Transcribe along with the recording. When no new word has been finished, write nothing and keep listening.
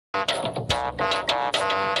The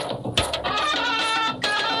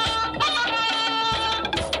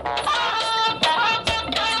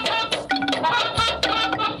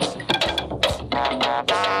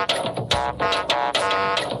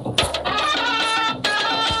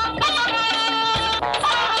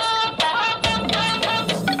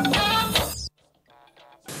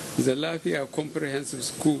Lafia Comprehensive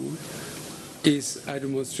School is a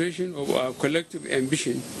demonstration of our collective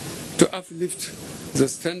ambition to uplift the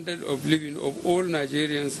standard of living of all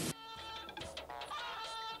Nigerians.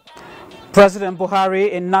 President Buhari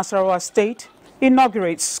in Nasarawa State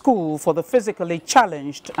inaugurates school for the physically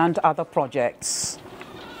challenged and other projects.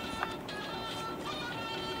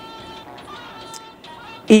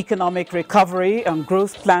 Economic recovery and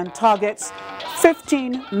growth plan targets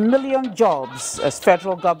 15 million jobs as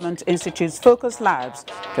federal government institutes focus labs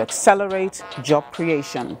to accelerate job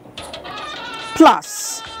creation.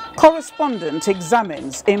 Plus, correspondent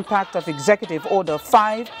examines impact of Executive Order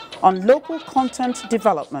 5 on local content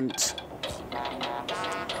development.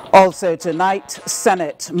 Also tonight,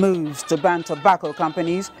 Senate moves to ban tobacco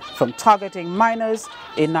companies from targeting minors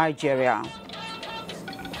in Nigeria.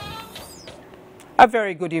 A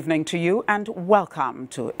very good evening to you and welcome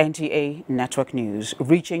to NTA Network News,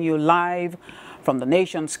 reaching you live from the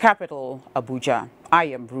nation's capital, Abuja. I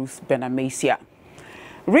am Ruth Benamesia.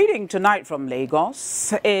 Reading tonight from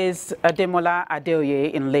Lagos is Ademola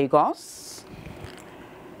Adeoye in Lagos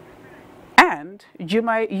and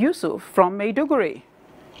Jumai Yusuf from Maiduguri.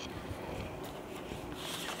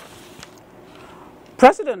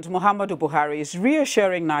 President Muhammadu Buhari is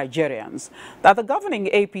reassuring Nigerians that the governing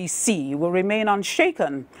APC will remain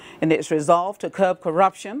unshaken in its resolve to curb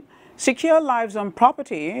corruption, secure lives and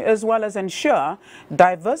property, as well as ensure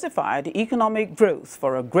diversified economic growth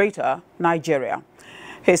for a greater Nigeria.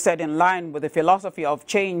 He said in line with the philosophy of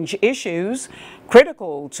change, issues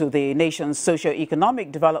critical to the nation's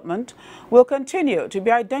socio-economic development will continue to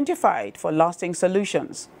be identified for lasting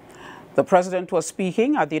solutions. The president was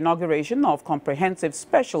speaking at the inauguration of Comprehensive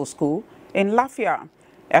Special School in Lafia,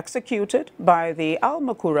 executed by the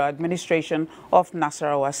Al-Makura administration of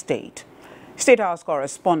Nasarawa State. State House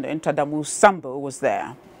correspondent Adamu Sambo was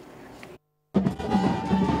there.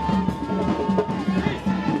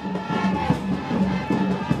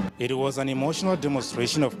 It was an emotional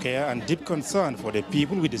demonstration of care and deep concern for the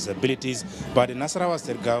people with disabilities by the Nasarawa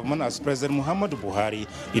State government as President Muhammadu Buhari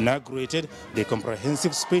inaugurated the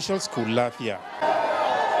Comprehensive Special School Lafia.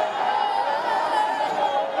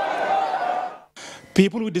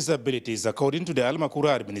 People with disabilities, according to the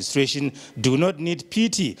Al-Makura administration, do not need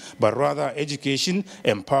pity, but rather education,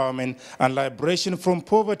 empowerment, and liberation from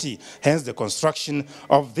poverty. Hence the construction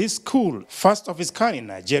of this school, first of its kind in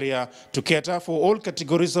Nigeria, to cater for all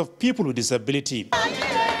categories of people with disability.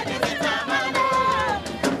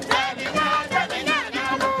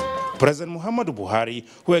 President Muhammadu Buhari,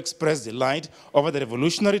 who expressed delight over the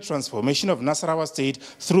revolutionary transformation of Nasarawa State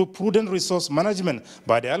through prudent resource management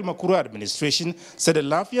by the Al-Makura administration, said the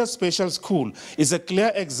Lafia Special School is a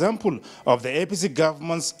clear example of the APC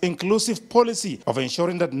government's inclusive policy of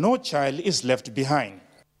ensuring that no child is left behind.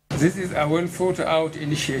 This is a well-thought-out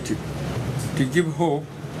initiative to give hope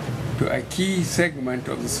to a key segment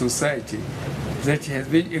of the society that has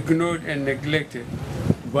been ignored and neglected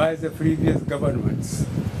by the previous governments.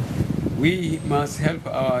 We must help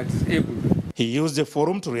our disabled. He used the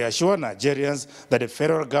forum to reassure Nigerians that the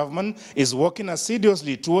federal government is working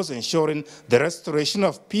assiduously towards ensuring the restoration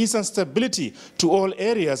of peace and stability to all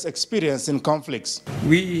areas experiencing conflicts.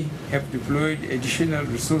 We have deployed additional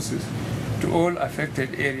resources to all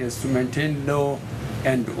affected areas to maintain law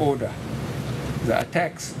and order. The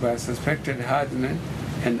attacks by suspected hardmen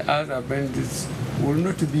and other bandits will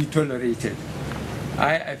not be tolerated.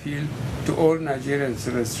 I appeal to all Nigerians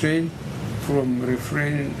to refrain from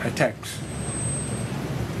refraining attacks.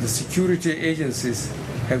 The security agencies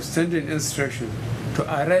have standing instruction to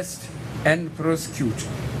arrest and prosecute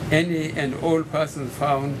any and all persons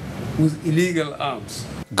found with illegal arms.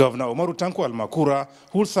 Governor Umaru Tanko Al-Makura,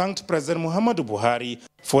 who thanked President Muhammadu Buhari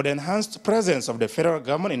for the enhanced presence of the federal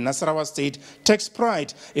government in Nasarawa State, takes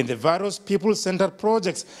pride in the various people-centered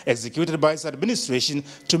projects executed by his administration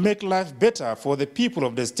to make life better for the people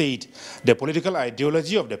of the state. The political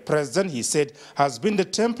ideology of the president, he said, has been the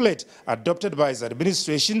template adopted by his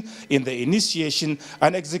administration in the initiation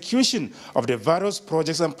and execution of the various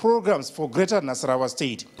projects and programs for Greater Nasarawa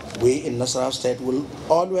State. We in Nasarawa State will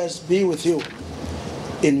always be with you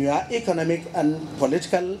in your economic and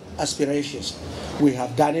political aspirations. We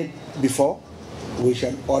have done it before, we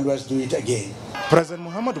shall always do it again. President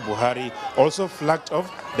Muhammadu Buhari also flagged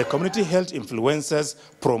off the community health influencers,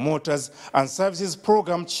 promoters, and services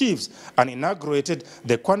program chiefs and inaugurated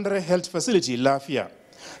the Kwandare Health Facility Lafia.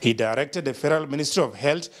 He directed the Federal Ministry of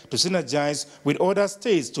Health to synergize with other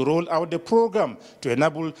states to roll out the program to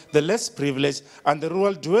enable the less privileged and the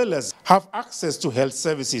rural dwellers have access to health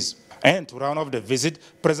services. And to round off the visit,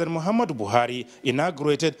 President Muhammadu Buhari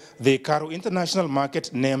inaugurated the Karu International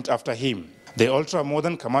Market named after him. The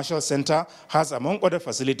ultra-modern commercial center has, among other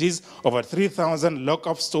facilities, over 3,000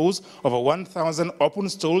 lock-up stores, over 1,000 open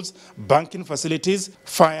stalls, banking facilities,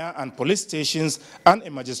 fire and police stations, and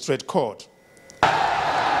a magistrate court.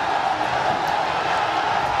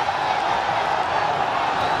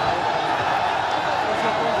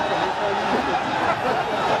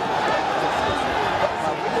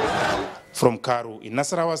 From Karu in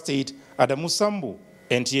Nasarawa State, Adamu Sambu,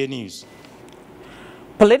 NTA News.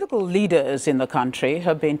 Political leaders in the country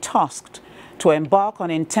have been tasked to embark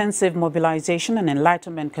on intensive mobilization and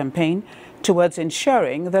enlightenment campaign towards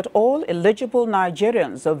ensuring that all eligible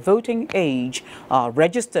Nigerians of voting age are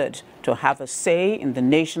registered to have a say in the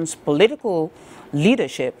nation's political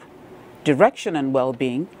leadership, direction and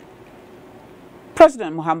well-being.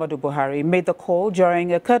 President Muhammadu Buhari made the call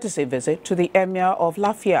during a courtesy visit to the Emir of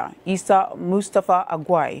Lafia, Isa Mustafa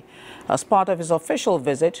Agwai, as part of his official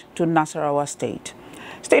visit to Nasarawa State.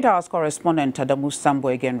 State House correspondent Adamu Sambo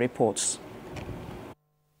again reports.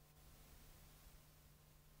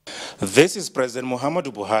 This is President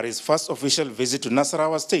Muhammadu Buhari's first official visit to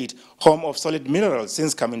Nasarawa State, home of solid minerals,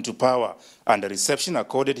 since coming to power, and the reception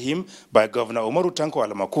accorded him by Governor Umaru Tanko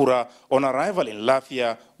Alamakura on arrival in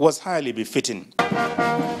Lafia was highly befitting.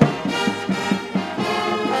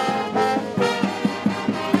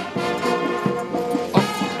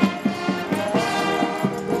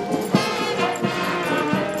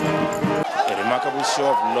 A remarkable show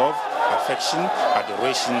of love, affection,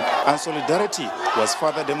 adoration, and solidarity was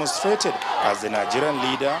further demonstrated as the Nigerian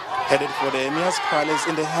leader headed for the Emir's palace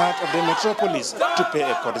in the heart of the metropolis to pay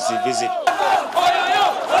a courtesy visit.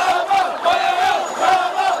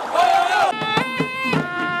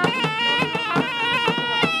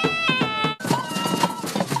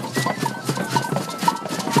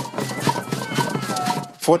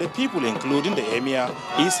 For the people, including the Emir,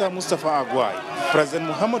 Isa Mustafa Agwai, President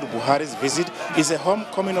Muhammadu Buhari's visit is a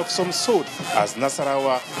homecoming of some sort, as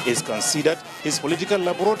Nasarawa is considered his political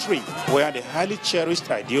laboratory, where the highly cherished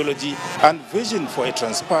ideology and vision for a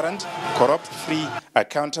transparent, corrupt-free,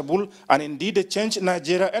 accountable, and indeed a changed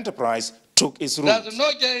Nigeria enterprise took its root. There's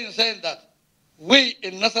no gain in saying that we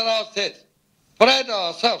in Nasarawa State pride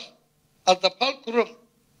ourselves as the fulcrum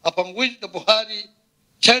upon which the Buhari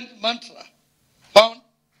change mantra found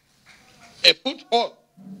a foothold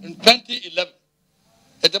in 2011,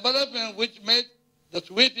 a development which made the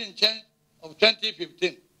sweeping change of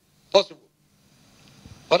 2015 possible.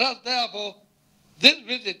 For us, therefore, this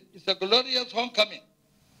visit is a glorious homecoming,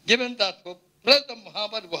 given that for President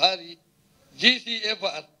Muhammad Buhari,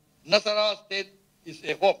 GCFR, Nasarawa State is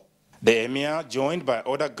a home. The Emir, joined by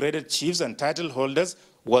other graded chiefs and title holders,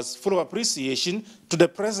 was full of appreciation to the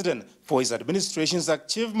president for his administration's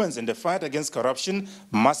achievements in the fight against corruption,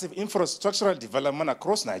 massive infrastructural development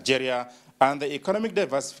across Nigeria, and the economic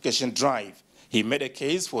diversification drive. He made a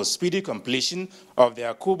case for speedy completion of the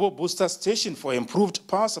Akubo booster station for improved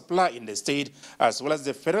power supply in the state, as well as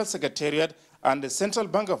the Federal Secretariat and the Central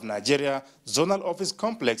Bank of Nigeria zonal office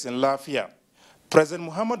complex in Lafia.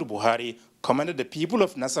 President Muhammadu Buhari commended the people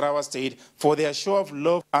of Nasarawa State for their show of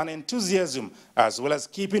love and enthusiasm, as well as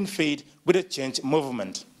keeping faith with the change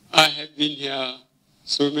movement. I have been here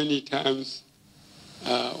so many times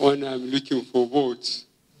when I'm looking for votes.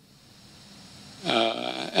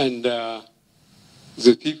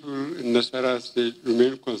 The people in Nasarawa State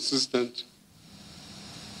remain consistent.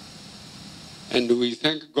 And we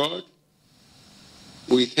thank God,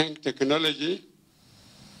 we thank technology,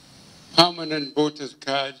 permanent voters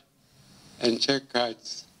card, and check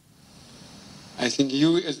cards. I think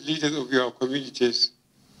you as leaders of your communities,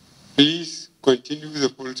 please continue the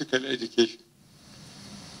political education.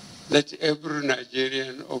 Let every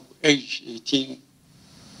Nigerian of age 18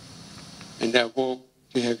 and above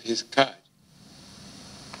to have his card.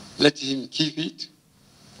 Let him keep it.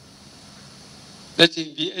 Let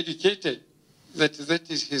him be educated that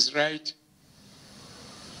is his right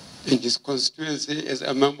in his constituency as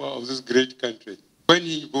a member of this great country. When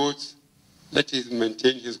he votes, let him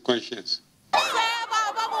maintain his conscience.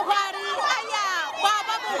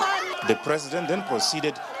 The president then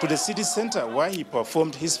proceeded to the city center, where he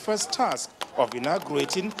performed his first task of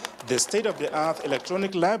inaugurating the state-of-the-art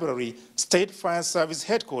electronic library, State Fire Service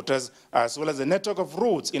headquarters, as well as a network of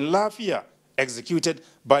roads in Lafia, executed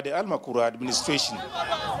by the Al-Makura administration.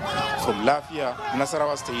 From Lafia,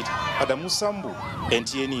 Nasarawa State, Adamu Sambu,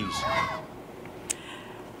 NTA News.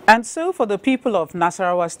 And so for the people of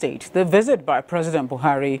Nasarawa State, the visit by President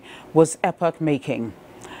Buhari was epoch-making.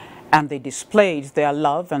 And they displayed their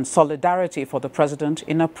love and solidarity for the president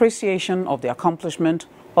in appreciation of the accomplishment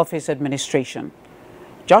of his administration.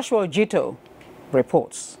 Joshua Jito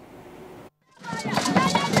reports.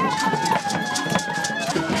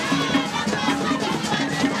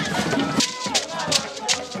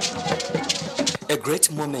 A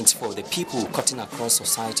great moment for the people cutting across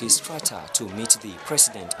society's strata to meet the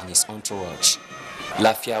president and his entourage.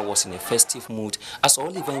 Lafia was in a festive mood as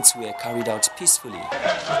all events were carried out peacefully.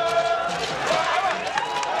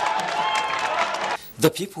 The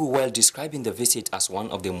people, while describing the visit as one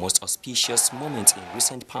of the most auspicious moments in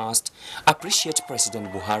recent past, appreciate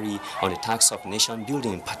President Buhari on the task of nation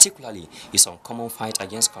building, particularly his uncommon fight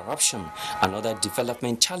against corruption and other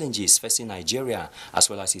development challenges facing Nigeria, as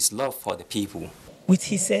well as his love for the people. With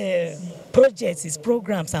his projects, his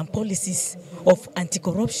programs and policies of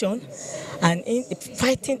anti-corruption and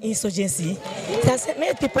fighting insurgency, it has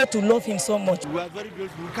made people to love him so much. We are very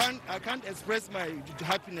grateful. I can't express my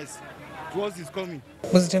happiness towards his coming.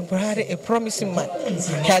 President Buhari, a promising man.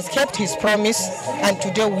 He has kept his promise, and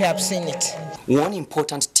today we have seen it. One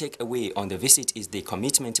important takeaway on the visit is the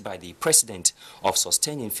commitment by the president of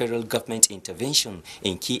sustaining federal government intervention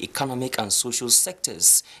in key economic and social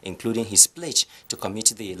sectors, including his pledge to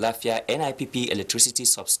commit the Lafia NIPP electricity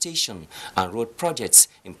substation and road projects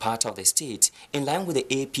in part of the state in line with the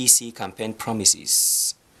APC campaign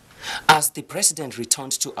promises. As the president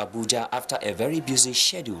returned to Abuja after a very busy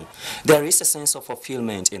schedule, there is a sense of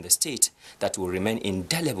fulfillment in the state that will remain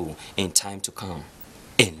indelible in time to come.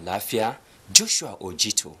 In Lafia, Joshua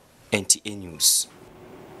Ojito, NTA News.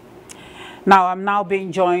 Now, I'm now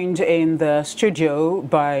being joined in the studio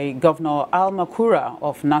by Governor Al-Makura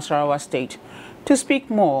of Nasarawa State to speak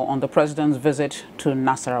more on the president's visit to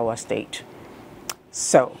Nasarawa State.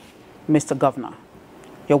 So, Mr. Governor,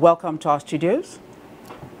 you're welcome to our studios.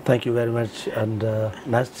 Thank you very much, and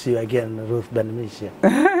nice to see you again, Ruth Benamicia.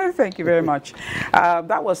 Thank you very much.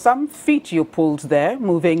 That was some feat you pulled there,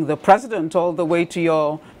 moving the president all the way to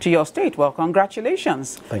your state. Well,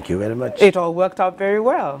 congratulations. Thank you very much. It all worked out very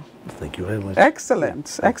well. Thank you very much.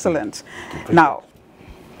 Excellent, excellent. Now,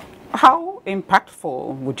 how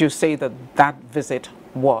impactful would you say that visit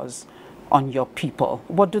was on your people?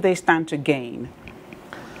 What do they stand to gain?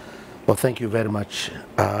 Well, thank you very much.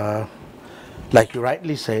 Like you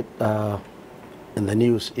rightly said in the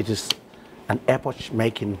news, it is an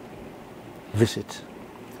epoch-making visit.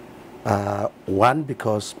 One,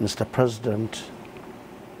 because Mr. President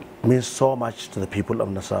means so much to the people of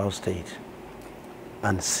Nasarawa State.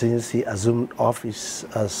 And since he assumed office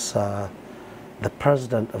as the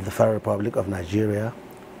President of the Federal Republic of Nigeria,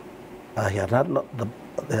 he had not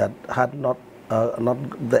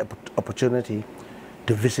the opportunity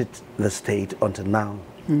to visit the state until now.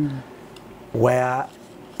 Where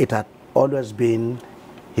it had always been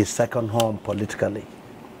his second home politically.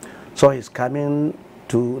 So his coming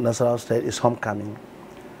to Nasarawa State is homecoming,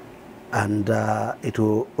 and it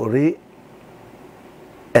will re-energize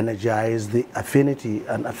the affinity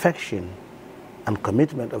and affection and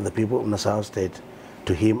commitment of the people of Nasarawa State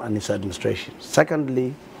to him and his administration.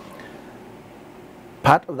 Secondly,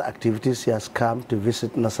 part of the activities he has come to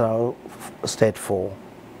visit Nasarawa State for,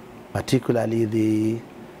 particularly the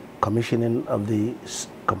commissioning of the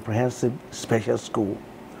comprehensive special school,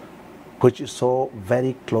 which is so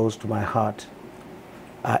very close to my heart,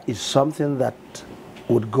 is something that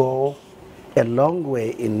would go a long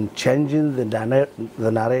way in changing the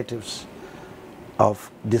narratives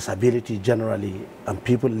of disability generally and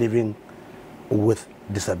people living with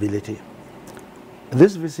disability.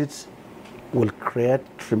 This visit will create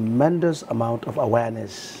tremendous amount of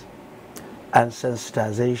awareness and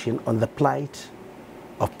sensitization on the plight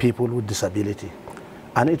of people with disability.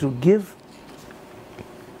 And it will give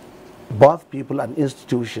both people and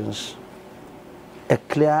institutions a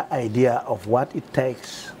clear idea of what it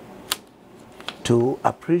takes to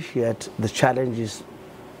appreciate the challenges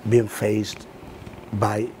being faced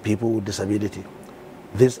by people with disability.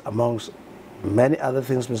 This, amongst many other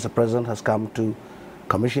things, Mr. President has come to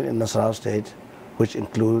commission in Nasarawa State, which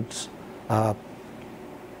includes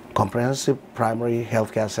comprehensive primary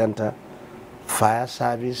healthcare center, fire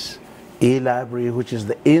service, e-library, which is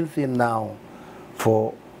the in thing now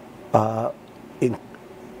for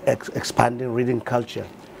expanding reading culture,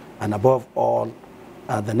 and above all,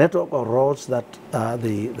 the network of roads that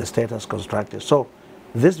the state has constructed. So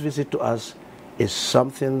this visit to us is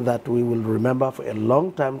something that we will remember for a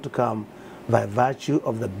long time to come by virtue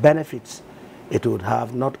of the benefits it would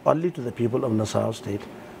have not only to the people of Nasarawa State,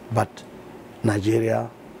 but Nigeria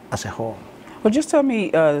as a whole. Well, just tell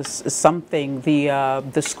me something.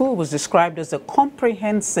 The school was described as a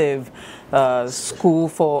comprehensive school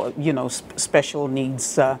for, special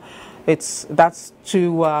needs. That's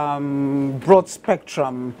to broad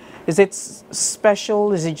spectrum. Is it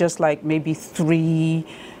special? Is it just like maybe three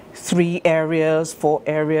areas, 4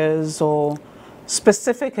 areas, or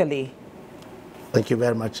specifically? Thank you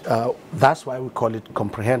very much. That's why we call it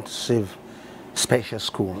comprehensive special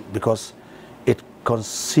school, because it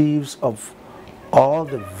conceives of all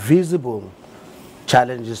the visible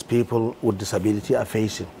challenges people with disability are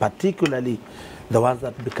facing, particularly the ones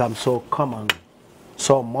that become so common,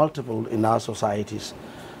 so multiple in our societies.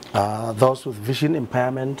 Those with vision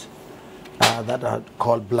impairment that are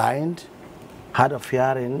called blind, hard of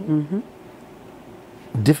hearing,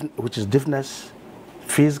 which is deafness,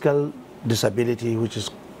 physical disability, which is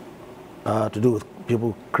to do with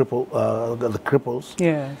people the cripples,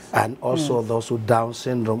 yes, and also those with Down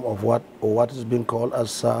syndrome, of what is being called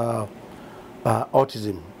as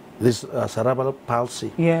autism, this cerebral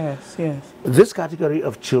palsy. Yes, yes. This category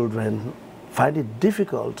of children find it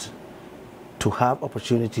difficult to have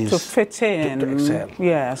opportunities to fit in, to excel.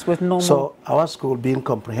 Yes, with normal. So our school, being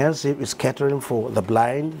comprehensive, is catering for the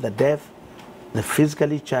blind, the deaf, the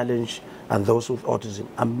physically challenged, and those with autism.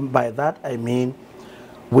 And by that I mean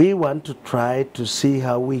we want to try to see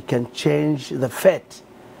how we can change the fate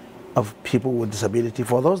of people with disability.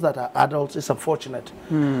 For those that are adults, it's unfortunate.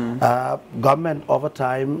 Government over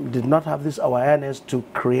time did not have this awareness to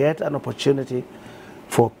create an opportunity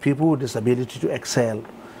for people with disability to excel.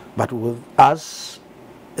 But with us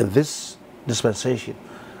in this dispensation,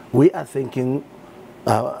 we are thinking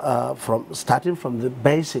starting from the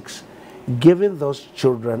basics, giving those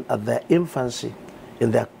children at their infancy,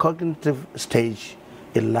 in their cognitive stage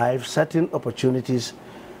in life, certain opportunities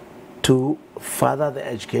to further their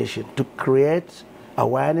education, to create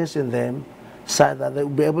awareness in them so that they will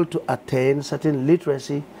be able to attain certain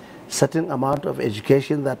literacy, certain amount of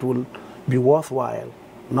education that will be worthwhile,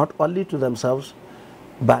 not only to themselves,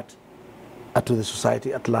 but to the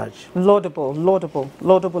society at large. Laudable, laudable,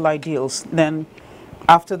 laudable ideals. Then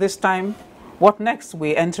after this time, what next?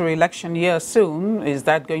 We enter election year soon. Is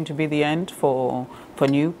that going to be the end for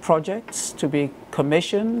new projects to be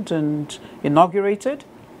commissioned and inaugurated?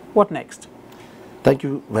 What next? Thank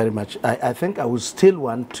you very much. I think I would still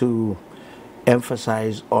want to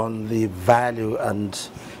emphasize on the value and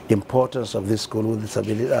importance of this school with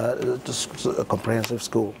disability, a comprehensive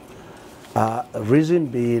school. Reason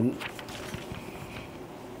being,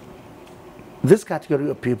 this category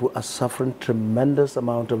of people are suffering tremendous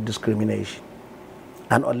amount of discrimination.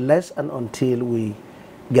 And unless and until we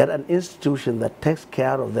get an institution that takes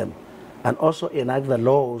care of them and also enact the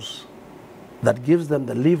laws that gives them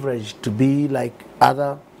the leverage to be like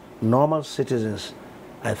other normal citizens,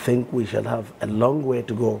 I think we shall have a long way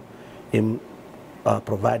to go in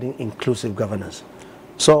providing inclusive governance.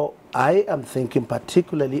 So I am thinking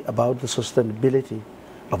particularly about the sustainability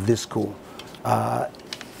of this school.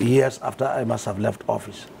 Years after I must have left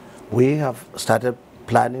office, we have started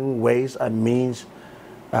planning ways and means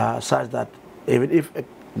such that even if a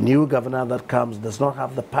new governor that comes does not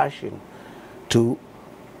have the passion to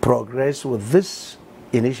progress with this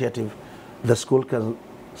initiative, the school can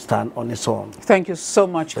stand on its own. Thank you so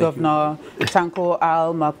much, Governor Tanko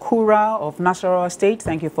Al-Makura of Nasarawa State.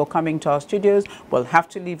 Thank you for coming to our studios. We'll have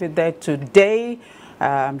to leave it there today.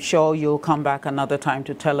 I'm sure you'll come back another time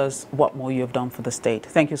to tell us what more you've done for the state.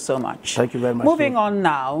 Thank you so much. Thank you very much. Moving on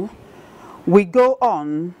now, we go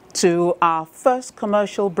on to our first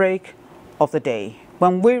commercial break of the day.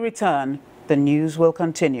 When we return, the news will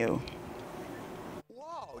continue.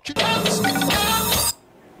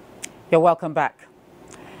 You're welcome back.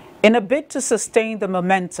 In a bid to sustain the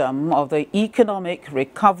momentum of the economic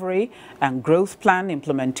recovery and growth plan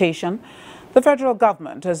implementation, the federal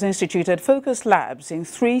government has instituted focus labs in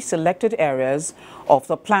 3 selected areas of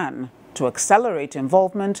the plan to accelerate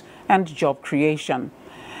involvement and job creation.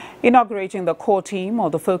 Inaugurating the core team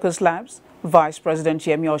of the focus labs, Vice President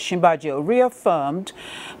Yemi Osinbajo reaffirmed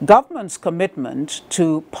government's commitment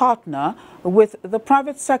to partner with the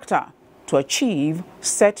private sector to achieve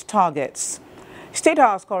set targets. State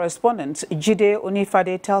House correspondent Jide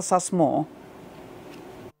Onifade tells us more.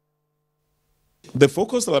 The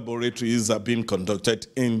focus laboratories are being conducted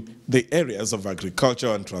in the areas of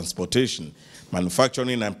agriculture and transportation,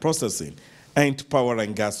 manufacturing and processing, and power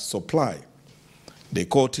and gas supply. The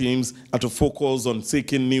core teams are to focus on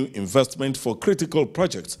seeking new investment for critical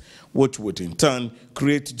projects, which would in turn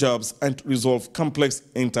create jobs and resolve complex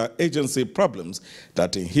interagency problems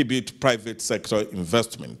that inhibit private sector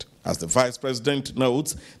investment. As the Vice President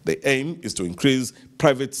notes, the aim is to increase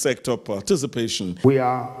private sector participation. We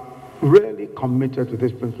are really committed to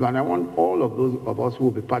this principle, and I want all of those of us who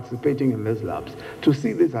will be participating in these labs to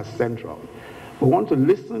see this as central. We want to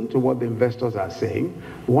listen to what the investors are saying.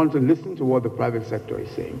 We want to listen to what the private sector is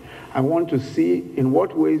saying. I want to see in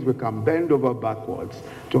what ways we can bend over backwards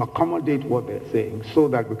to accommodate what they're saying so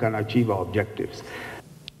that we can achieve our objectives.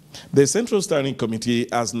 The Central Standing Committee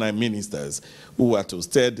has 9 ministers who are to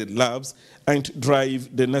steer the labs and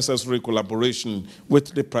drive the necessary collaboration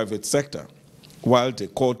with the private sector, while the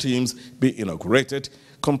core teams be inaugurated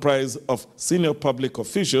comprise of senior public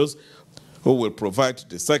officials who will provide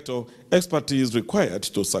the sector expertise required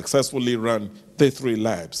to successfully run the 3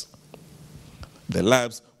 labs. The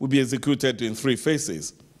labs will be executed in 3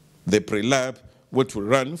 phases. The pre-lab, which will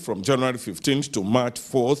run from January 15th to March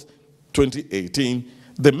 4th, 2018,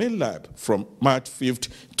 the main lab from March 5th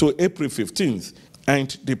to April 15th,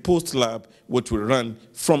 and the post-lab, which will run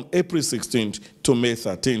from April 16th to May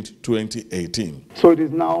 13th, 2018. So it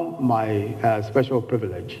is now my special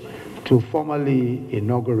privilege to formally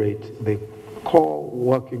inaugurate the core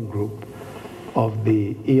working group of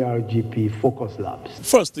the ERGP Focus Labs.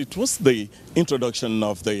 First, it was the introduction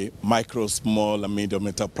of the micro, small and medium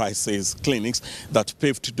enterprises clinics that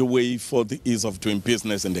paved the way for the ease of doing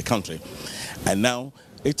business in the country. And now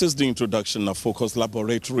it is the introduction of focus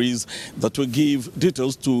laboratories that will give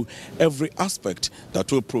details to every aspect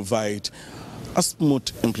that will provide a smooth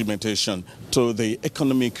implementation to the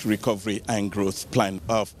economic recovery and growth plan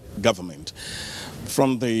of government.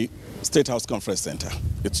 From the State House Conference Center,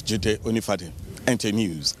 it's Jide Onifade, NT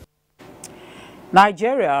News.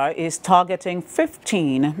 Nigeria is targeting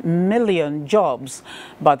 15 million jobs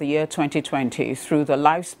by the year 2020 through the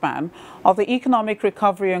lifespan of the Economic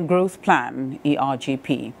Recovery and Growth Plan,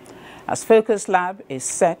 ERGP, as Focus Lab is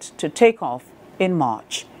set to take off in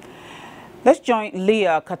March. Let's join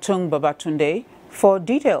Leah Katung Babatunde for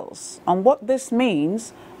details on what this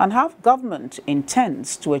means and how government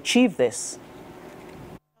intends to achieve this.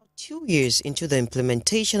 2 years into the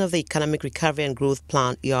implementation of the Economic Recovery and Growth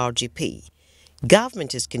Plan, ERGP,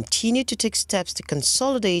 government has continued to take steps to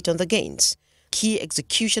consolidate on the gains. Key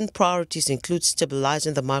execution priorities include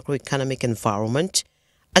stabilizing the macroeconomic environment,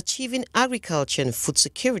 achieving agriculture and food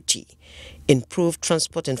security, improve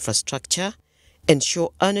transport infrastructure,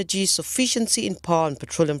 ensure energy sufficiency in power and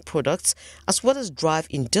petroleum products, as well as drive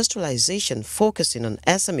industrialization focusing on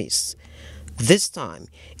SMEs. This time,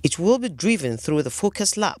 it will be driven through the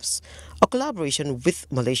Focus Labs, a collaboration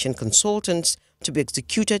with Malaysian consultants to be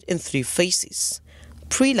executed in 3 phases: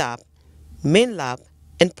 pre-lab, main lab,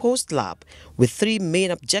 and post-lab, with 3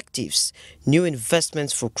 main objectives: new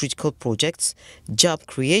investments for critical projects, job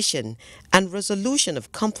creation, and resolution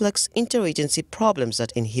of complex interagency problems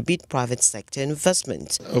that inhibit private sector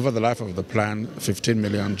investment. Over the life of the plan, 15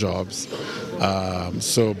 million jobs.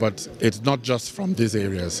 But it's not just from these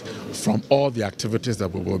areas, from all the activities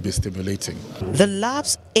that we will be stimulating. The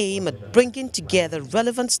labs aim at bringing together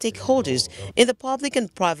relevant stakeholders in the public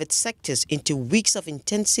and private sectors into weeks of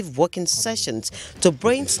intensive working sessions to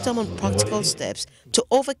brainstorm on practical steps to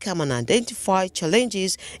overcome and identify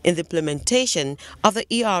challenges in the implementation of the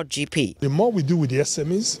ERGP. The more we do with the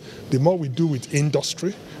SMEs, the more we do with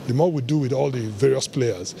industry, the more we do with all the various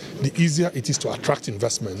players, the easier it is to attract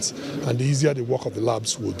investments and the easier the work of the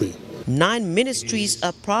labs will be. 9 ministries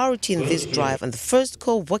are priority in this drive, and the first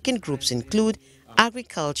core working groups include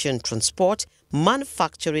agriculture and transport,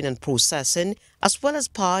 manufacturing and processing, as well as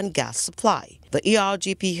power and gas supply. The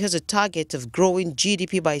ERGP has a target of growing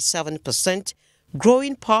GDP by 7%,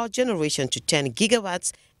 growing power generation to 10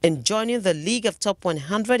 gigawatts, and joining the League of Top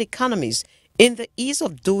 100 Economies in the Ease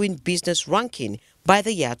of Doing Business ranking by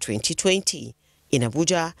the year 2020. In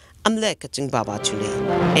Abuja, I'm Lekatung Babatule,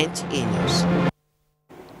 NTA News.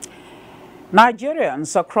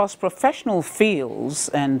 Nigerians across professional fields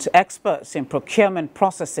and experts in procurement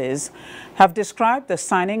processes have described the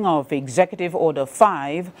signing of Executive Order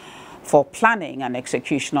 5 for planning and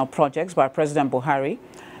execution of projects by President Buhari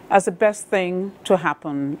as the best thing to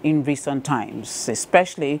happen in recent times,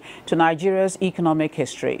 especially to Nigeria's economic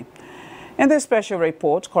history. In this special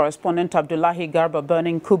report, correspondent Abdullahi Garba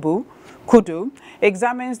Burning Kudu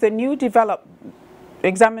examines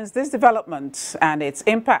this development and its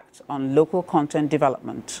impact on local content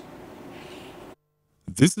development.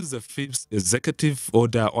 This is the fifth executive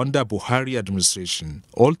order under Buhari administration,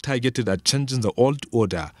 all targeted at changing the old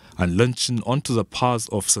order and launching onto the path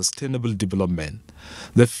of sustainable development.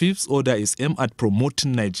 The fifth order is aimed at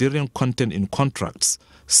promoting Nigerian content in contracts,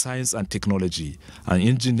 science and technology, and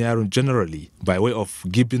engineering generally by way of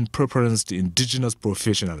giving preference to indigenous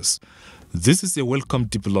professionals. This is a welcome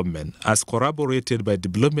development, as corroborated by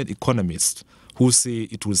development economists who say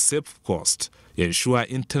it will save cost, ensure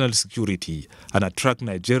internal security, and attract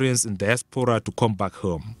Nigerians in diaspora to come back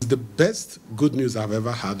home. It's the best good news I've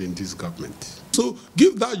ever had in this government. So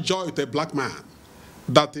give that joy to a black man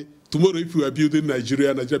that tomorrow if we are building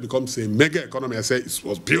Nigeria, Nigeria becomes a mega economy. I say it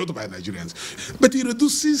was built by Nigerians. But it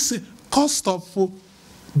reduces cost of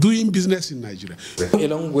doing business in Nigeria. A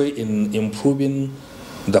long way in improving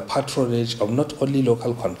the patronage of not only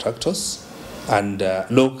local contractors and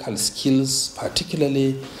local skills,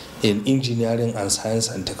 particularly in engineering and science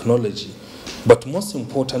and technology, but most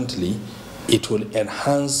importantly, it will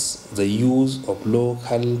enhance the use of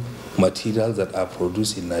local materials that are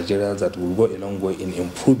produced in Nigeria that will go a long way in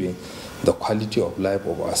improving the quality of life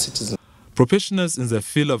of our citizens. Professionals in the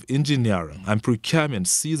field of engineering and procurement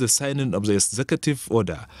see the signing of the executive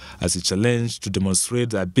order as a challenge to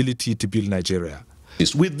demonstrate the ability to build Nigeria.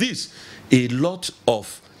 With this, a lot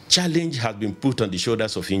of challenge has been put on the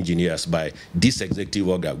shoulders of engineers by this executive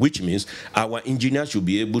order, which means our engineers should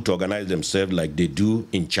be able to organize themselves like they do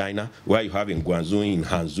in China, where you have in Guangzhou, in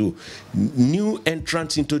Hangzhou. New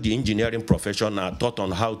entrants into the engineering profession are taught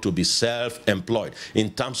on how to be self-employed in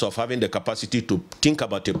terms of having the capacity to think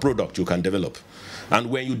about a product you can develop. And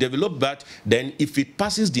when you develop that, then if it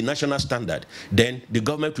passes the national standard, then the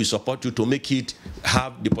government will support you to make it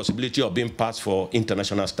have the possibility of being passed for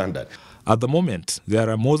international standard. At the moment,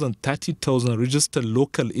 there are more than 30,000 registered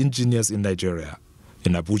local engineers in Nigeria.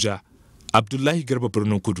 In Abuja, Abdullahi Garba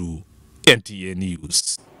Kudu, NTA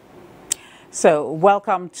News. So,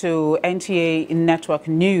 welcome to NTA Network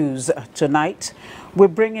News tonight. We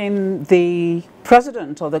bring in the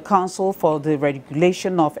President of the Council for the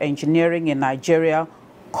Regulation of Engineering in Nigeria,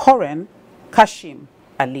 Koren Kashim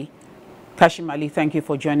Ali. Kashim Ali, thank you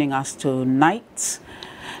for joining us tonight.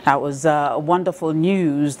 That was wonderful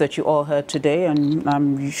news that you all heard today, and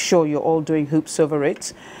I'm sure you're all doing hoops over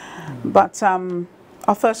it. But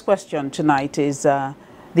our first question tonight is,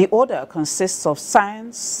 the order consists of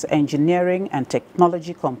science, engineering, and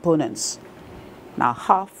technology components. Now,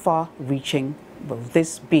 how far-reaching will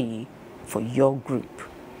this be for your group?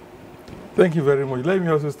 Thank you very much. Let me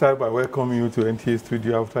also start by welcoming you to NTA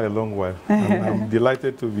Studio after a long while. I'm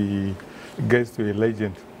delighted to be guest to a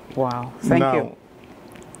legend. Wow, thank you.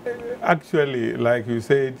 Actually, like you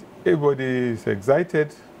said, everybody is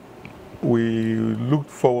excited. We looked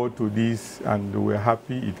forward to this and we're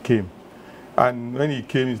happy it came. And when it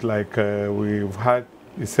came, it's like we've had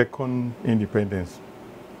a second independence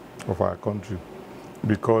of our country,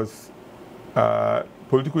 because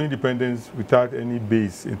political independence without any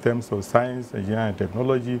base in terms of science, engineering, and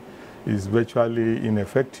technology is virtually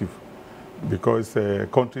ineffective, because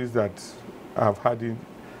countries that have had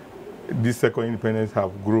this second independence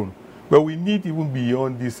have grown. But we need, even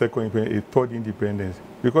beyond this second independence, a third independence,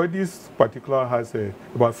 because this particular has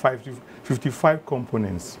about 55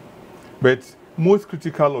 components. But most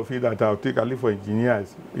critical of it that I'll take, at least for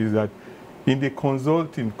engineers, is that in the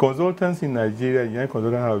consultants in Nigeria, engineering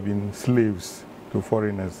consultants have been slaves to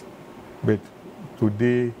foreigners. But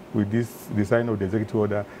today, with this design of the executive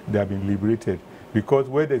order, they have been liberated. Because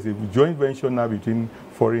where there's a joint venture now between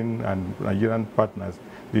foreign and Nigerian partners,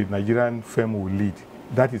 the Nigerian firm will lead.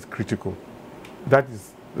 That is critical. That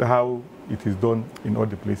is how it is done in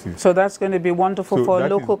other places. So that's going to be wonderful for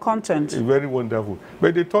local content. Very wonderful.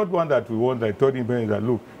 But the third one that we want, the third independence, that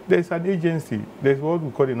look, there's an agency. There's what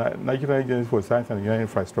we call the Nigerian Agency for Science and Engineering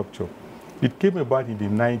Infrastructure. It came about in the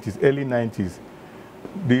 90s, early 90s.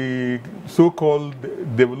 The so-called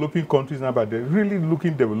developing countries now, but they're really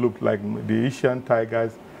looking developed, like the Asian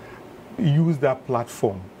tigers, use that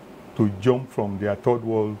platform to jump from their third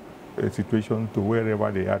world situation to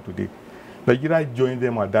wherever they are today. Nigeria joined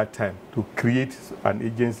them at that time to create an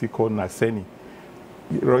agency called NASENI.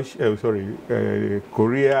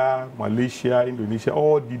 Korea, Malaysia, Indonesia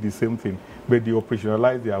all did the same thing, but they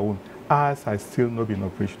operationalized their own. Ours has still not been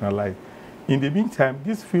operationalized. In the meantime,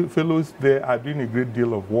 these fellows there are doing a great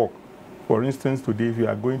deal of work. For instance, today, if you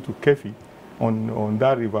are going to Kefi on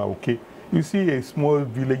that river, okay, you see a small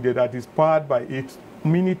village there that is powered by 8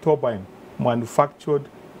 mini turbines manufactured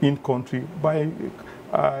in country by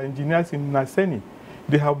engineers in Naseni.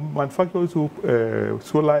 They have manufactured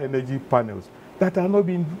solar energy panels that are not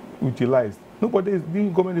being utilized. The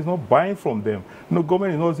government is not buying from them. No,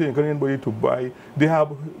 government is not saying encouraging anybody to buy. They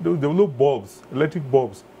have no bulbs, electric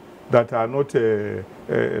bulbs, that are not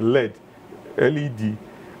LED.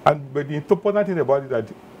 But the important thing about it that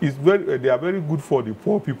is they are very good for the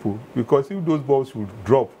poor people, because if those bulbs would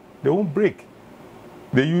drop, they won't break.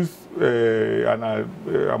 They use an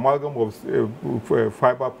amalgam of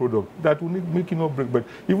fiber product that will make it not break. But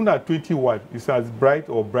even at 20 watt, it's as bright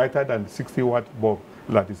or brighter than 60 watt bulb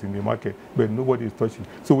that is in the market, but nobody is touching.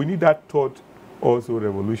 So we need that thought also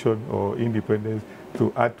revolution or independence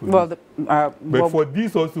to add to this. But for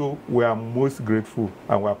this also, we are most grateful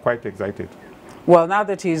and we are quite excited. Well, now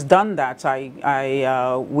that he's done that, we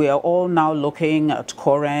are all now looking at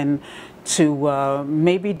Koren to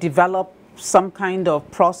maybe develop some kind of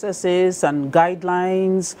processes and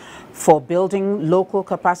guidelines for building local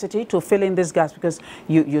capacity to fill in this gaps, because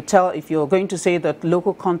if you're going to say that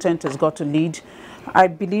local content has got to lead, I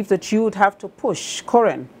believe that you would have to push.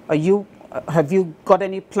 Koren, have you got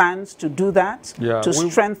any plans to do that, to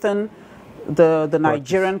strengthen the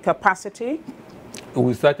Nigerian capacity?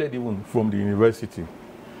 We started even from the university,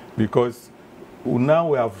 because now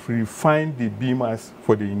we have refined the beamers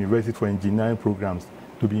for the university for engineering programs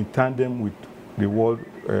to be in tandem with the world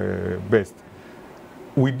best.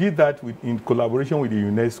 We did that in collaboration with the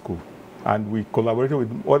UNESCO, and we collaborated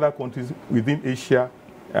with other countries within Asia,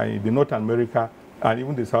 the North America, and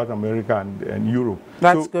even the South America and Europe.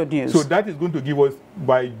 That's good news. So that is going to give us,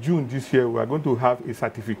 by June this year, we are going to have a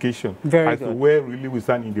certification as to where really we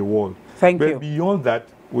stand in the world. Thank you. But beyond that,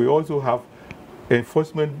 we also have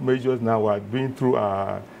enforcement measures now. We are doing through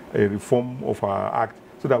a reform of our act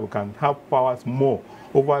so that we can have powers more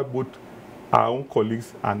over both our own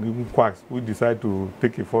colleagues and even quacks who decide to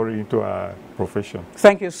take a foray into our profession.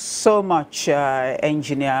 Thank you so much,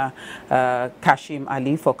 Engineer Kashim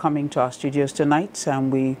Ali, for coming to our studios tonight,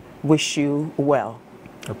 and we wish you well.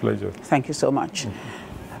 A pleasure. Thank you so much.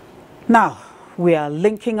 Now, we are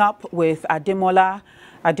linking up with Ademola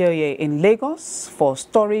Adeoye in Lagos for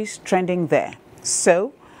stories trending there.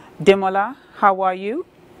 So, Demola, how are you?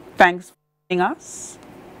 Thanks for joining us.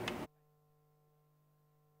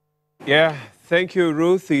 Yeah, thank you,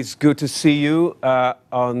 Ruth. It's good to see you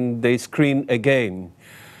on the screen again.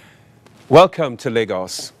 Welcome to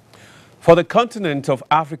Lagos. For the continent of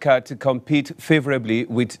Africa to compete favorably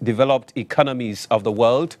with developed economies of the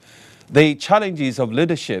world, the challenges of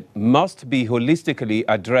leadership must be holistically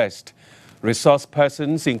addressed. Resource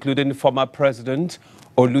persons, including former President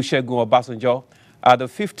Olusegun Obasanjo, at the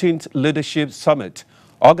 15th Leadership Summit,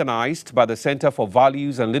 organized by the Center for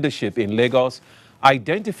Values and Leadership in Lagos,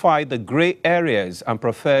 identify the gray areas and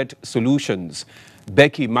preferred solutions.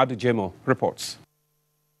 Becky Madujemo reports.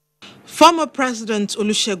 Former President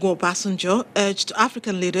Olusegun Obasanjo urged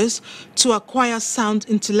African leaders to acquire sound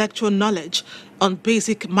intellectual knowledge on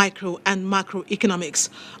basic micro and macroeconomics.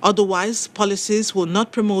 Otherwise, policies will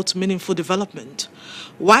not promote meaningful development.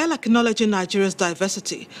 While acknowledging Nigeria's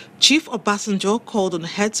diversity, Chief Obasanjo called on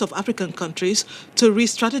heads of African countries to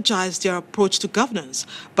re-strategize their approach to governance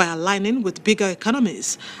by aligning with bigger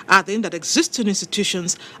economies, adding that existing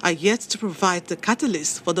institutions are yet to provide the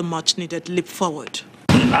catalyst for the much-needed leap forward.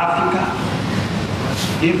 In Africa,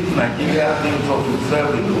 if Nigeria thinks of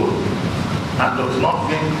itself alone and does not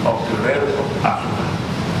think of the rest of Africa,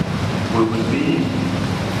 we will be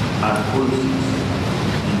at policies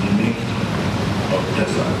in the midst of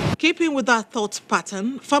desert. Keeping with that thought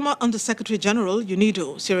pattern, former Undersecretary General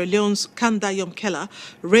UNIDO, Sierra Leone's Kanda Yomkela,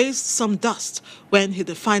 raised some dust when he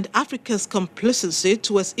defined Africa's complacency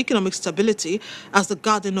towards economic stability as the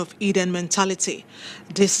Garden of Eden mentality.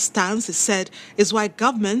 This stance, he said, is why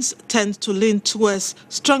governments tend to lean towards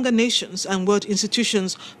stronger nations and world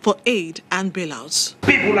institutions for aid and bailouts.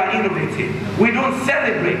 People are innovative. We don't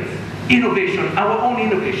celebrate innovation, our own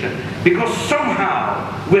innovation, because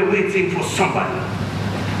somehow we're waiting for somebody.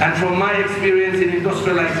 And from my experience in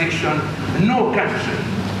industrialization, no country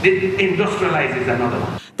industrializes another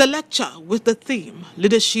one. The lecture with the theme,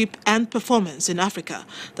 Leadership and Performance in Africa,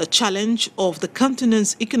 the challenge of the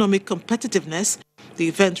continent's economic competitiveness. The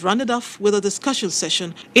event rounded off with a discussion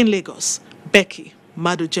session in Lagos. Becky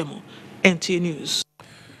Madujemo, NTA News.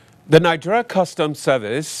 The Nigeria Customs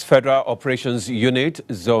Service Federal Operations Unit,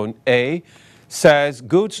 Zone A, says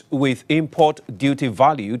goods with import duty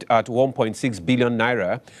valued at 1.6 billion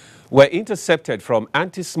naira were intercepted from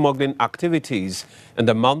anti-smuggling activities in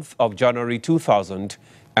the month of January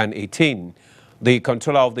 2018. The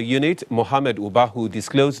controller of the unit, Mohammed Uba, who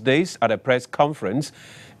disclosed this at a press conference,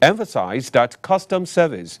 emphasized that Customs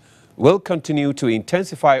Service will continue to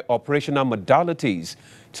intensify operational modalities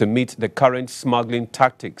to meet the current smuggling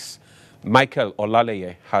tactics. Michael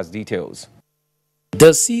Olaleye has details.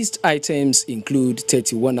 The seized items include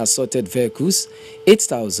 31 assorted vehicles,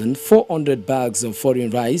 8,400 bags of foreign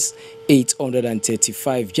rice,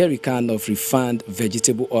 835 jerrycans of refined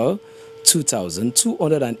vegetable oil,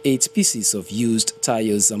 2,208 pieces of used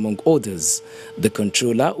tires, among others. The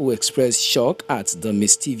controller, who expressed shock at the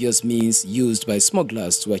mischievous means used by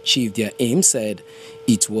smugglers to achieve their aim, said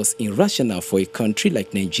it was irrational for a country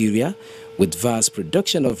like Nigeria, with vast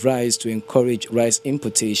production of rice, to encourage rice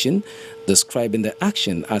importation, describing the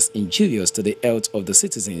action as injurious to the health of the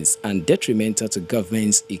citizens and detrimental to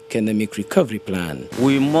government's economic recovery plan.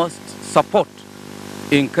 We must support,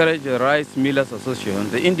 encourage the Rice Millers Association,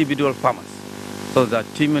 the individual farmers, so that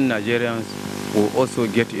teeming Nigerians will also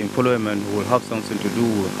get employment, will have something to do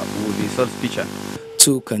with the self-sufficient.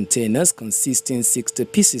 2 containers consisting 60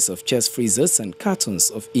 pieces of chest freezers and cartons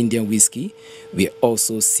of Indian whiskey were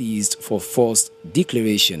also seized for forced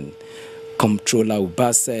declaration. Comptroller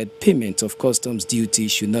Uba said payment of customs duty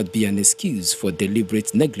should not be an excuse for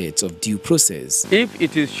deliberate neglect of due process. If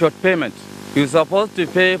it is short payment, you're supposed to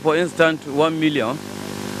pay, for instance, 1 million,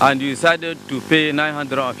 and you decided to pay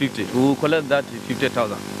 950. We will collect that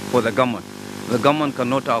 50,000 for the government. The government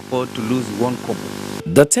cannot afford to lose 1 kobo.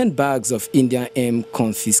 The 10 bags of Indian hemp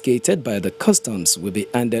confiscated by the customs will be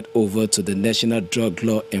handed over to the National Drug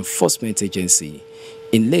Law Enforcement Agency.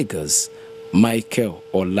 In Lagos, Michael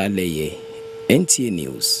Olaleye, NTA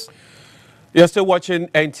News. You're still watching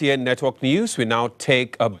NTN Network News. We now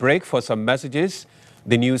take a break for some messages.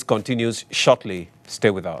 The news continues shortly. Stay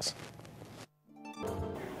with us.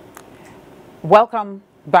 Welcome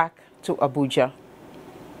back to Abuja.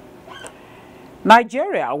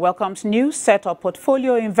 Nigeria welcomes new set of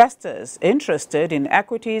portfolio investors interested in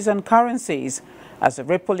equities and currencies as the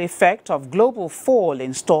ripple effect of global fall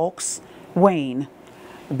in stocks wane.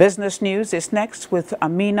 Business News is next with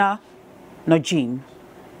Amina Najim.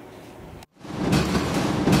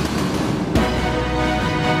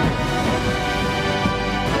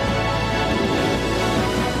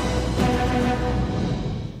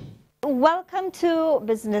 Welcome to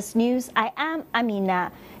Business News. I am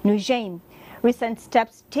Amina Nujaim. Recent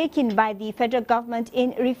steps taken by the federal government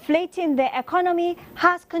in reflating the economy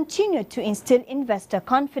has continued to instill investor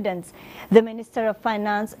confidence. The Minister of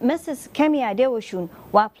Finance, Mrs. Kemi Adeosun,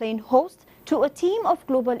 while playing host to a team of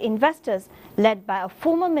global investors led by a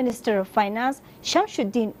former Minister of Finance,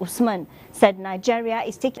 Shamsuddin Usman, said Nigeria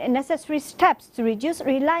is taking necessary steps to reduce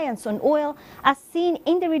reliance on oil, as seen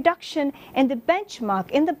in the reduction in the benchmark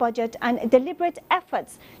in the budget and deliberate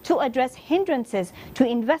efforts to address hindrances to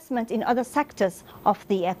investment in other sectors of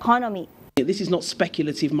the economy. This is not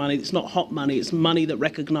speculative money, it's not hot money, it's money that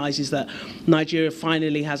recognises that Nigeria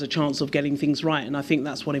finally has a chance of getting things right, and I think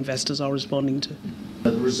that's what investors are responding to.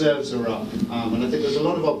 The reserves are up, and I think there's a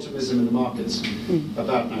lot of optimism in the markets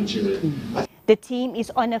about Nigeria. The team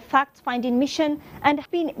is on a fact-finding mission and have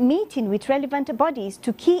been meeting with relevant bodies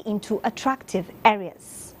to key into attractive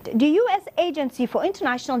areas. The U.S. Agency for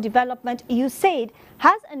International Development, USAID,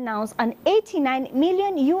 has announced an $89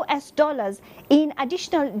 million in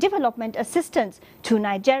additional development assistance to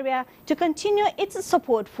Nigeria to continue its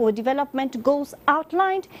support for development goals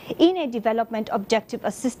outlined in a Development Objective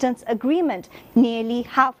Assistance Agreement. Nearly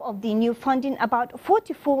half of the new funding, about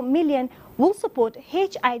 $44 million, will support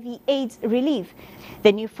HIV/AIDS relief.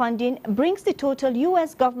 The new funding brings the total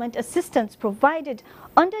U.S. government assistance provided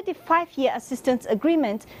under the 5-year assistance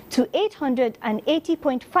agreement to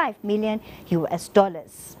 $880.5 million.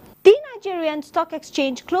 The Nigerian Stock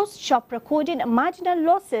Exchange closed shop recording marginal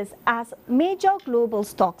losses as major global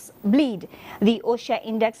stocks bleed. The OSHA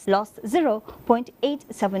index lost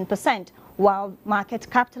 0.87%, while market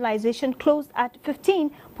capitalization closed at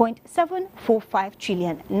 15.745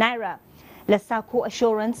 trillion naira. Lesako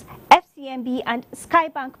Assurance, FCMB and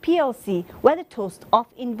Skybank PLC were the toast of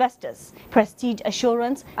investors. Prestige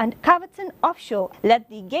Assurance and Caverton Offshore led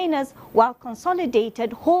the gainers, while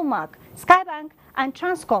Consolidated, Hallmark, Skybank and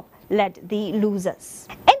Transcorp led the losers.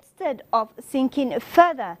 Instead of sinking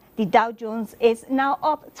further, the Dow Jones is now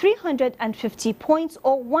up 350 points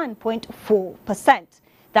or 1.4%.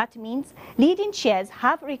 That means leading shares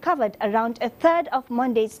have recovered around a third of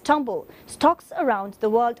Monday's tumble. Stocks around the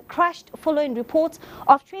world crashed following reports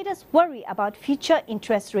of traders' worry about future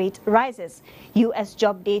interest rate rises. U.S.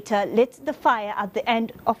 job data lit the fire at the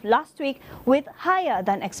end of last week, with higher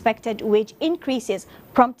than expected wage increases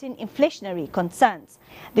prompting inflationary concerns.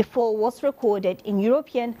 The fall was recorded in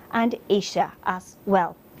European and Asia as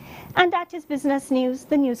well. And that is Business News.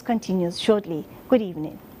 The news continues shortly. Good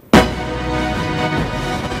evening.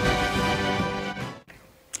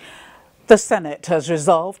 The Senate has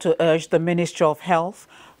resolved to urge the Ministry of Health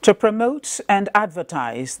to promote and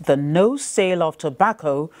advertise the no sale of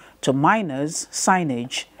tobacco to minors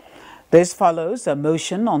signage. This follows a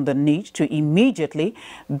motion on the need to immediately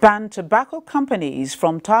ban tobacco companies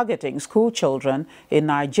from targeting school children in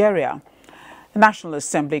Nigeria. National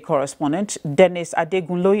Assembly correspondent Dennis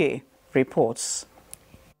Adegunloye reports.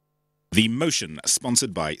 The motion,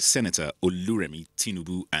 sponsored by Senator Oluremi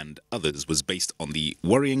Tinubu and others, was based on the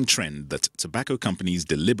worrying trend that tobacco companies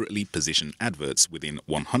deliberately position adverts within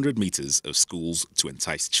 100 meters of schools to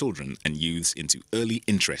entice children and youths into early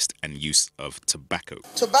interest and use of tobacco.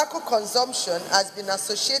 Tobacco consumption has been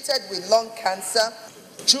associated with lung cancer.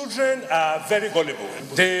 Children are very gullible.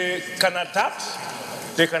 They can adapt,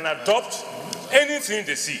 they can adopt anything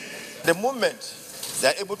they see. The moment they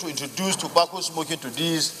are able to introduce tobacco smoking to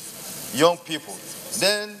these young people,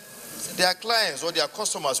 then their clients or their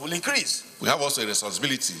customers will increase. We have also a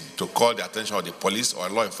responsibility to call the attention of the police or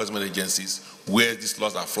law enforcement agencies where these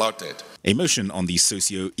laws are flouted. A motion on the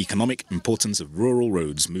socio-economic importance of rural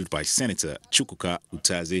roads moved by Senator Chukwuka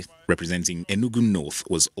Utaze, representing Enugu North,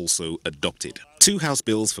 was also adopted. 2 House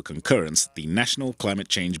bills for concurrence, the National Climate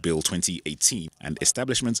Change Bill 2018 and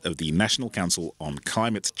establishment of the National Council on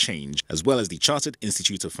Climate Change, as well as the Chartered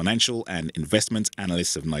Institute of Financial and Investment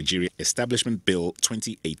Analysts of Nigeria Establishment Bill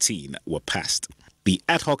 2018 were passed. The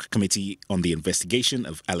ad hoc committee on the investigation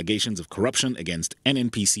of allegations of corruption against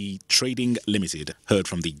NNPC Trading Limited heard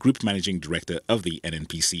from the group managing director of the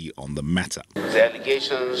NNPC on the matter. The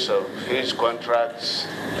allegations of huge contracts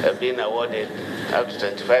being awarded up to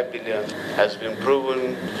 25 billion has been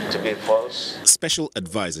proven to be false. Special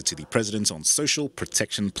advisor to the president on Social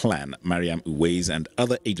Protection Plan, Mariam Uwais, and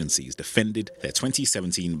other agencies defended their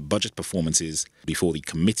 2017 budget performances before the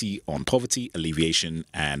Committee on Poverty Alleviation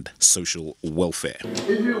and Social Welfare. If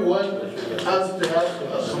you want us to have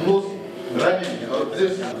a smooth running of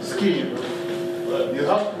this scheme, you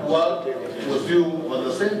have to work with you on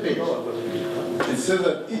the same page. It says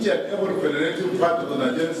that each and every federative part of the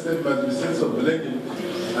Nigerian state must be sense of belonging,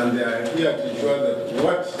 and they are here to ensure that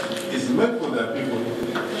what is meant for their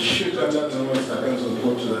people should under the normal circumstances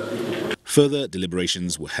go to their people. Further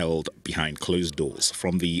deliberations were held behind closed doors.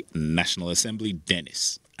 From the National Assembly,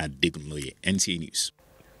 Dennis Adegunloye, NTA News.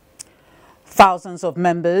 Thousands of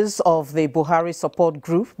members of the Buhari support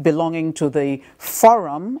group belonging to the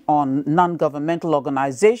Forum on Non-Governmental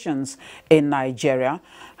Organizations in Nigeria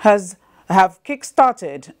have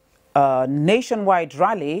kick-started a nationwide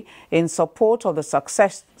rally in support of the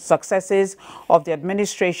successes of the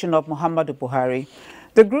administration of Muhammadu Buhari.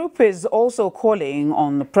 The group is also calling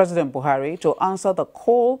on President Buhari to answer the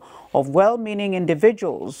call of well-meaning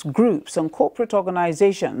individuals, groups and corporate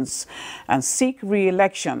organizations and seek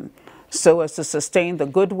re-election so as to sustain the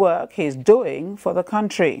good work he is doing for the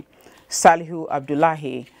country. Salihu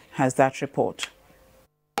Abdullahi has that report.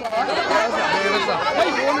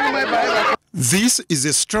 This is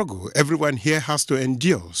a struggle everyone here has to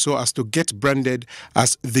endure so as to get branded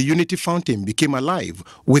as the Unity Fountain became alive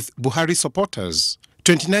with Buhari supporters.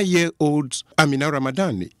 29-year-old Amina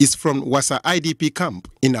Ramadan is from Wasa IDP camp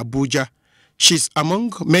in Abuja. She's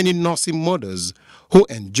among many nursing mothers who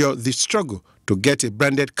endure the struggle to get a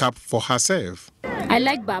branded cap for herself. I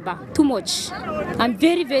like Baba too much. I'm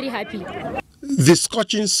very, very happy. The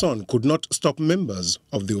scorching sun could not stop members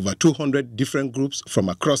of the over 200 different groups from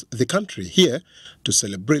across the country here to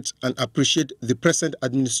celebrate and appreciate the present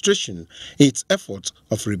administration in its efforts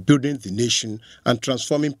of rebuilding the nation and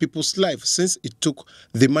transforming people's lives since it took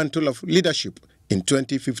the mantle of leadership in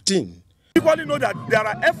 2015. Equally know that there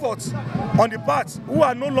are efforts on the part who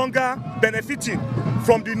are no longer benefiting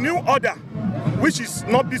from the new order, which is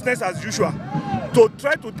not business as usual, to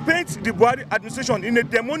try to paint the Buhari administration in a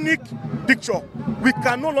demonic picture. We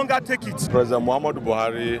can no longer take it. President Muhammadu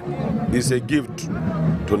Buhari is a gift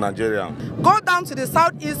to Nigeria. Go down to the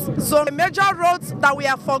southeast zone, the major roads that we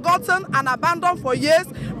have forgotten and abandoned for years,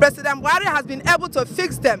 President Buhari has been able to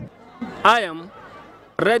fix them. I am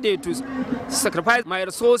ready to sacrifice my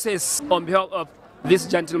resources on behalf of this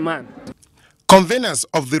gentleman. Conveners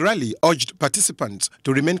of the rally urged participants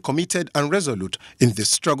to remain committed and resolute in the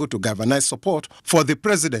struggle to galvanize support for the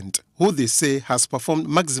president, who they say has performed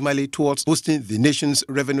maximally towards boosting the nation's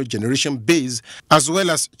revenue generation base, as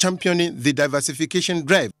well as championing the diversification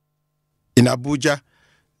drive. In Abuja,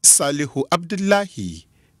 Salihu Abdullahi,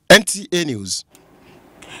 NTA News.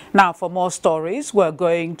 Now, for more stories, we're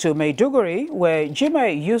going to Maiduguri, where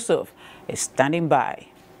Jimmy Yusuf is standing by.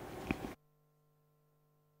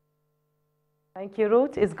 Thank you,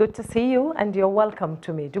 Ruth. It's good to see you, and you're welcome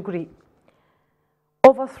to Maiduguri.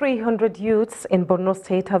 Over 300 youths in Borno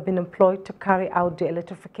State have been employed to carry out the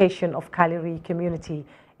electrification of Kaliri community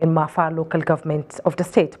in Mafa local government of the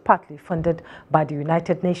state, partly funded by the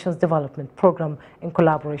United Nations Development Program in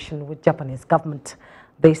collaboration with Japanese government.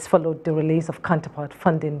 This followed the release of counterpart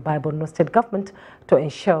funding by Borno State government to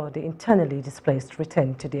ensure the internally displaced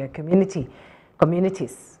return to their communities.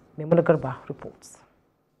 Memuna Garba reports.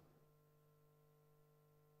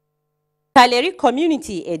 Kaleri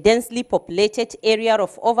community, a densely populated area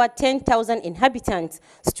of over 10,000 inhabitants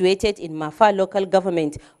situated in Mafa local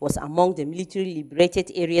government, was among the military liberated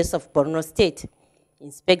areas of Borno State.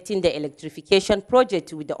 Inspecting the electrification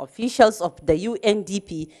project with the officials of the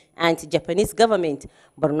UNDP and Japanese government,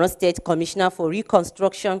 Borno State Commissioner for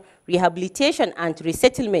Reconstruction, Rehabilitation and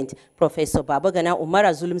Resettlement, Professor Babagana Umara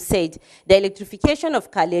Zulum, said the electrification of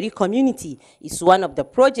Kaleri community is one of the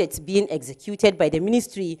projects being executed by the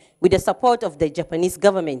ministry with the support of the Japanese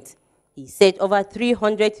government. He said over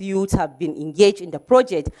 300 youths have been engaged in the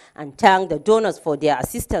project and thanked the donors for their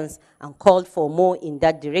assistance and called for more in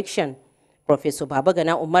that direction. Professor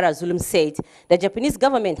Babagana Umara Zulum said the Japanese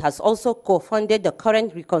government has also co-funded the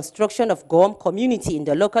current reconstruction of Goom community in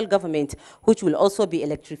the local government, which will also be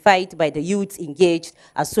electrified by the youths engaged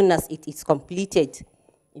as soon as it is completed.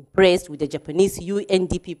 Impressed with the Japanese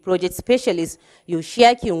UNDP project specialists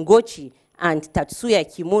Yoshiaki Ngochi and Tatsuya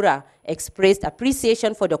Kimura expressed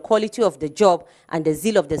appreciation for the quality of the job and the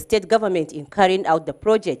zeal of the state government in carrying out the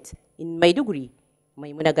project. In Maiduguri,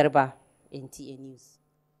 Maimuna Garba, NTA News.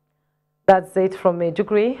 That's it from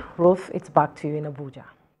Maiduguri. Ruth, it's back to you in Abuja.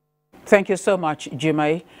 Thank you so much,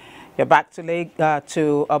 Jimmy. You're back to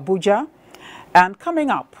Abuja. And coming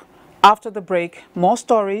up, after the break, more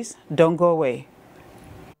stories. Don't go away.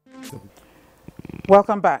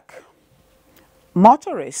 Welcome back.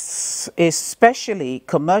 Motorists, especially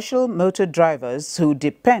commercial motor drivers who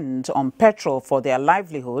depend on petrol for their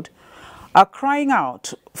livelihood, are crying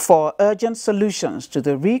out for urgent solutions to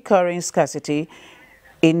the recurring scarcity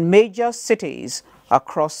in major cities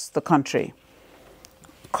across the country.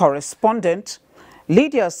 Correspondent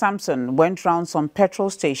Lydia Sampson went round some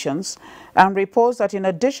petrol stations and reports that in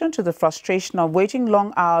addition to the frustration of waiting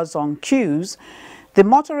long hours on queues, the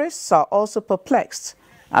motorists are also perplexed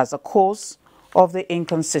as a cause of the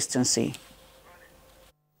inconsistency.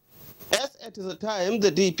 As at the time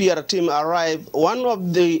the DPR team arrived, one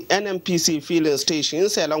of the NMPC filling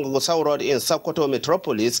stations along Gosau Road in Sokoto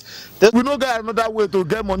Metropolis. We don't get another way to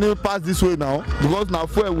get money past this way now, because now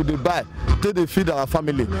fuel we buy, they feed our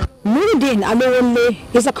family. Muruddin Alowole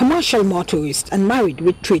is a commercial motorist and married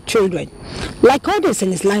with 3 children. Like others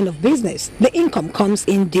in his line of business, the income comes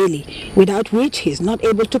in daily, without which he is not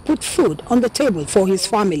able to put food on the table for his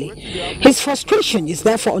family. His frustration is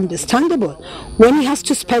therefore understandable when he has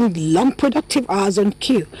to spend long productive hours on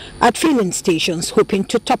queue at filling stations hoping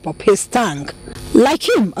to top up his tank. Like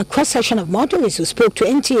him, a cross-section of motorists who spoke to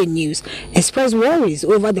NTA News expressed worries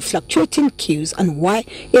over the fluctuating queues and why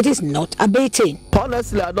it is not abating.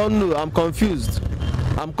 Honestly, I don't know. I'm confused.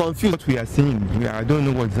 What we are seeing, I don't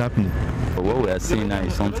know what's happening. What we are seeing now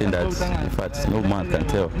is something that, in fact, no man can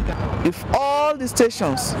tell. If all the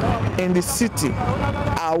stations in the city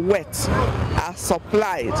are wet, are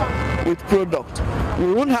supplied with product,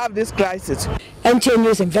 we won't have this crisis. NTA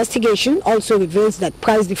News investigation also reveals that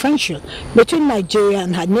price differential between Nigeria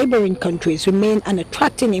and her neighboring countries remain an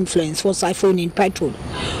attracting influence for siphoning petrol.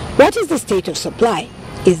 What is the state of supply?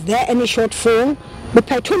 Is there any shortfall? The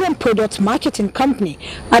Petroleum Products Marketing Company,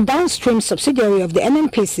 a downstream subsidiary of the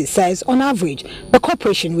NNPC, says on average the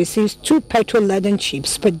corporation receives 2 petrol-laden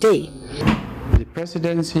ships per day. The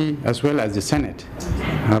presidency as well as the Senate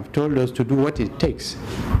have told us to do what it takes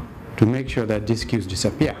to make sure that these queues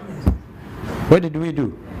disappear. What did we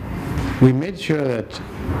do? We made sure that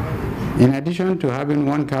in addition to having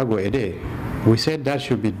 1 cargo a day, we said that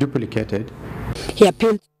should be duplicated. He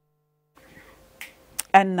appealed.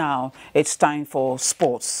 And now it's time for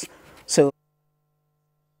sports. So,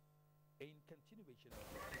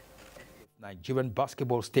 Nigerian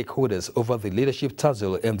basketball stakeholders over the leadership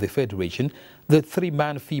tussle in the federation, the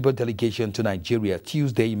 3-man FIBA delegation to Nigeria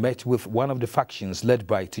Tuesday met with one of the factions led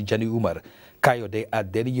by Tijani Umar. Kayode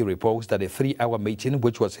Adeniyi reports that a 3-hour meeting,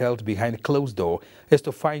 which was held behind closed door, is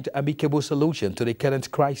to find amicable solution to the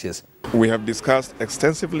current crisis. We have discussed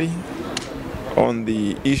extensively on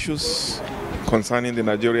the issues concerning the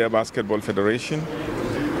Nigeria Basketball Federation,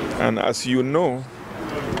 and as you know,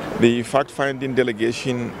 the fact-finding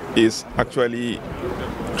delegation is actually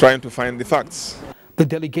trying to find the facts. The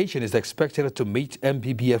delegation is expected to meet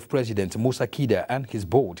MPBF President Musa Kida and his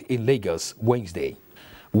board in Lagos Wednesday.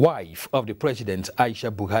 Wife of the president, Aisha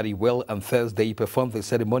Buhari, will on Thursday perform the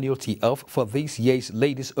ceremonial tee-off for this year's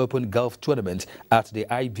Ladies Open Golf Tournament at the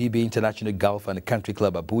IBB International Golf and Country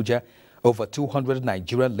Club Abuja. Over 200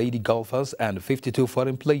 Nigerian lady golfers and 52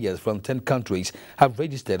 foreign players from 10 countries have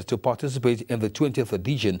registered to participate in the 20th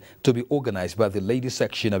edition to be organized by the ladies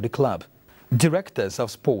section of the club. Directors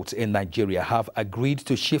of sports in Nigeria have agreed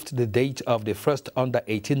to shift the date of the first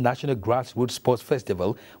Under-18 National Grassroots Sports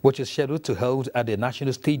Festival, which is scheduled to hold at the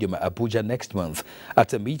National Stadium, Abuja, next month.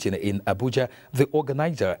 At a meeting in Abuja, the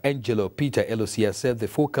organizer, Angelo Peter Elosia, said the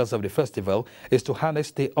focus of the festival is to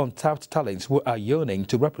harness the untapped talents who are yearning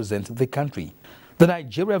to represent the country. The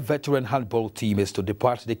Nigeria veteran handball team is to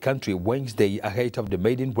depart the country Wednesday ahead of the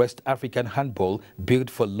maiden West African handball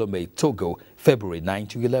bid for Lomé, Togo, February 9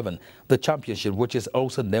 to 11. The championship, which is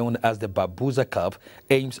also known as the Babuza Cup,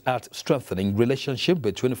 aims at strengthening relationship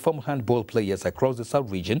between former handball players across the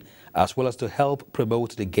sub-region, as well as to help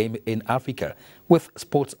promote the game in Africa. With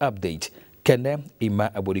sports update, Kene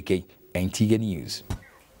Ima Aborike, NTA News.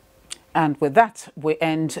 And with that, we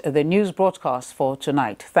end the news broadcast for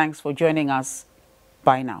tonight. Thanks for joining us.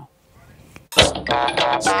 Bye now.